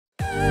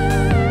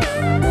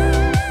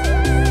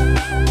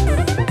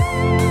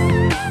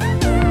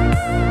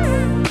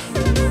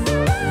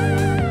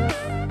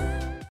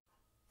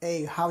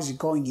how's it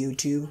going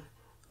YouTube?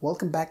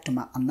 Welcome back to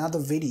my another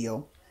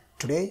video.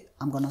 Today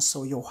I'm gonna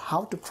show you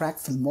how to crack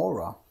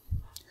Filmora.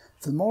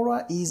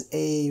 Filmora is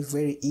a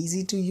very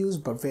easy to use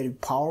but very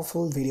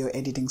powerful video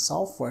editing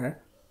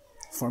software.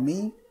 For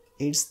me,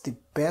 it's the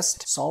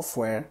best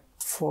software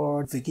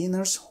for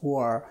beginners who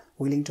are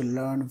willing to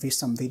learn with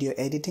some video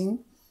editing.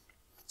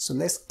 So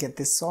let's get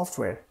this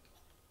software.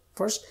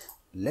 First,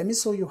 let me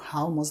show you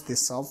how much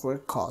this software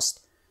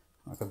costs.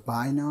 Okay,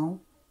 buy now.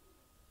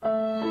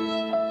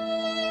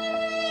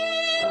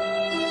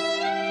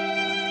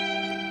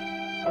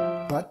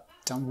 But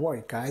don't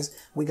worry guys,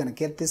 we're gonna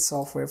get this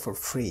software for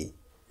free.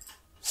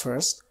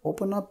 First,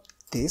 open up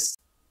this.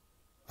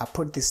 I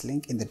put this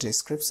link in the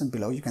description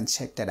below, you can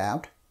check that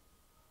out.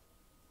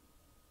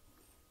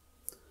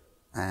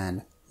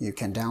 And you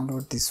can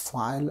download this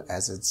file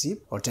as a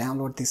zip or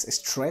download this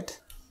straight.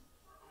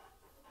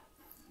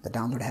 The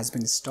download has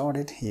been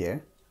started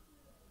here.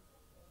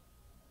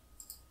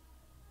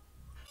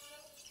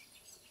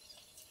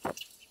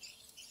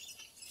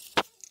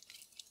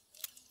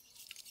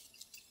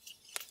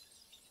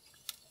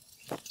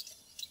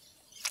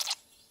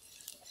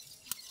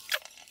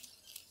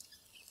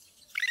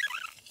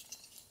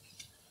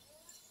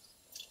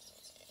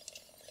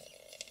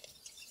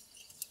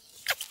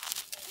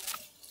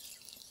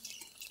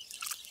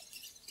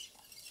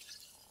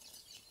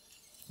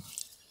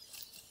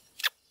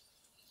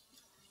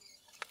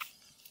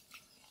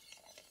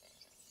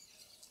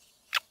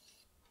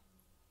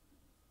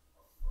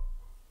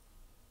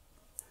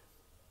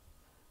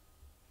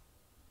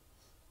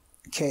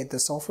 Okay, the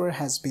software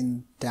has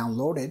been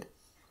downloaded.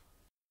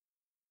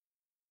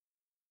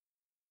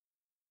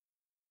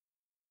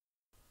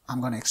 I'm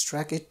going to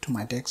extract it to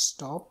my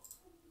desktop.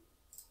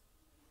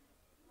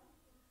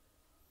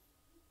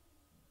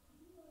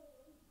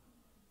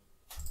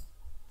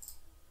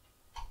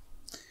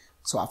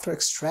 So after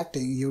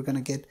extracting, you're going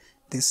to get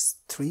these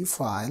 3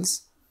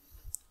 files.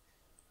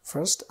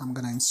 First, I'm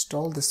going to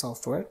install the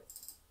software.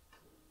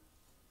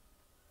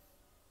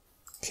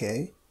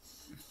 Okay.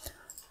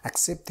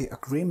 Accept the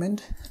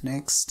agreement.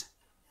 Next.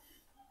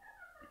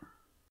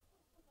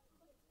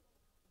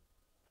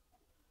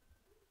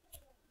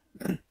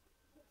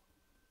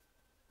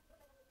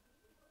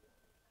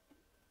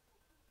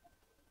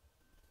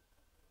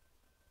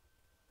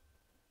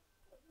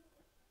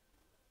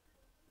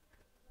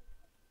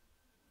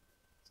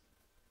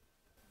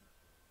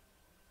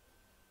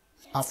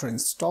 After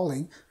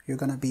installing, you're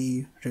going to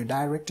be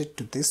redirected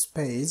to this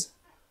page.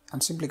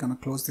 I'm simply going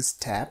to close this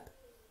tab.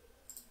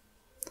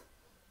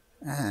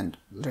 And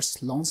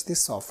let's launch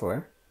this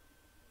software.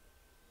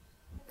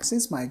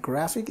 Since my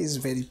graphic is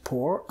very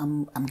poor,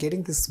 I'm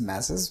getting this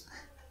message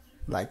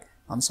like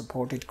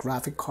unsupported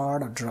graphic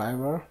card or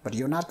driver, but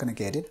you're not gonna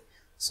get it.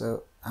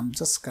 So I'm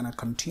just gonna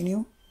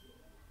continue.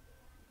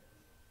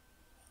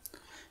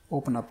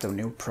 Open up the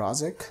new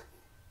project,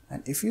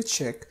 and if you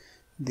check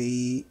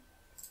the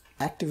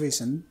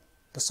activation,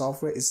 the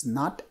software is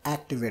not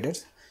activated.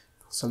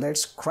 So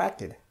let's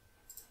crack it.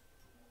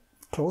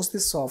 Close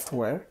this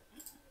software.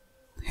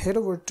 Head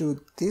over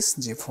to this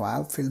zip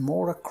file,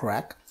 Filmora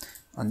crack,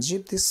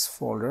 unzip this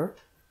folder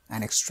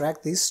and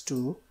extract these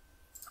 2.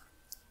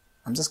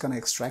 I'm just gonna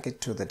extract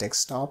it to the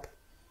desktop.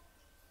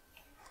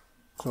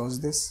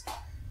 Close this.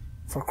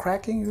 For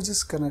cracking, you're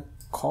just gonna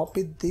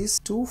copy these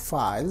 2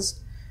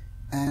 files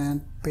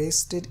and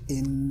paste it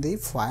in the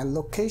file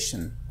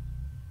location.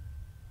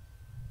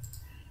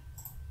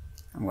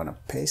 I'm gonna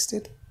paste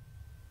it.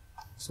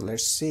 So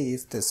let's see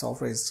if the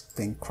software is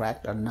being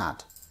cracked or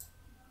not.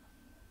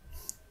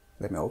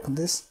 Let me open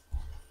this.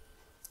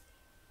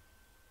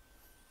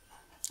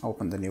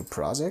 Open the new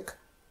project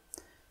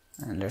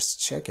and let's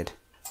check it.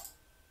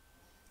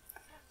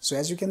 So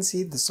as you can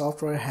see, the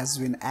software has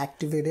been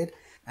activated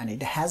and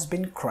it has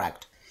been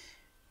cracked.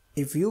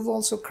 If you've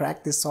also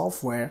cracked the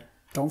software,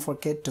 don't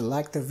forget to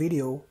like the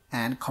video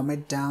and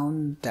comment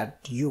down that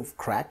you've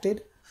cracked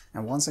it.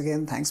 And once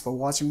again, thanks for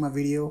watching my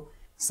video.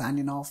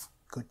 Signing off.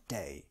 Good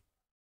day.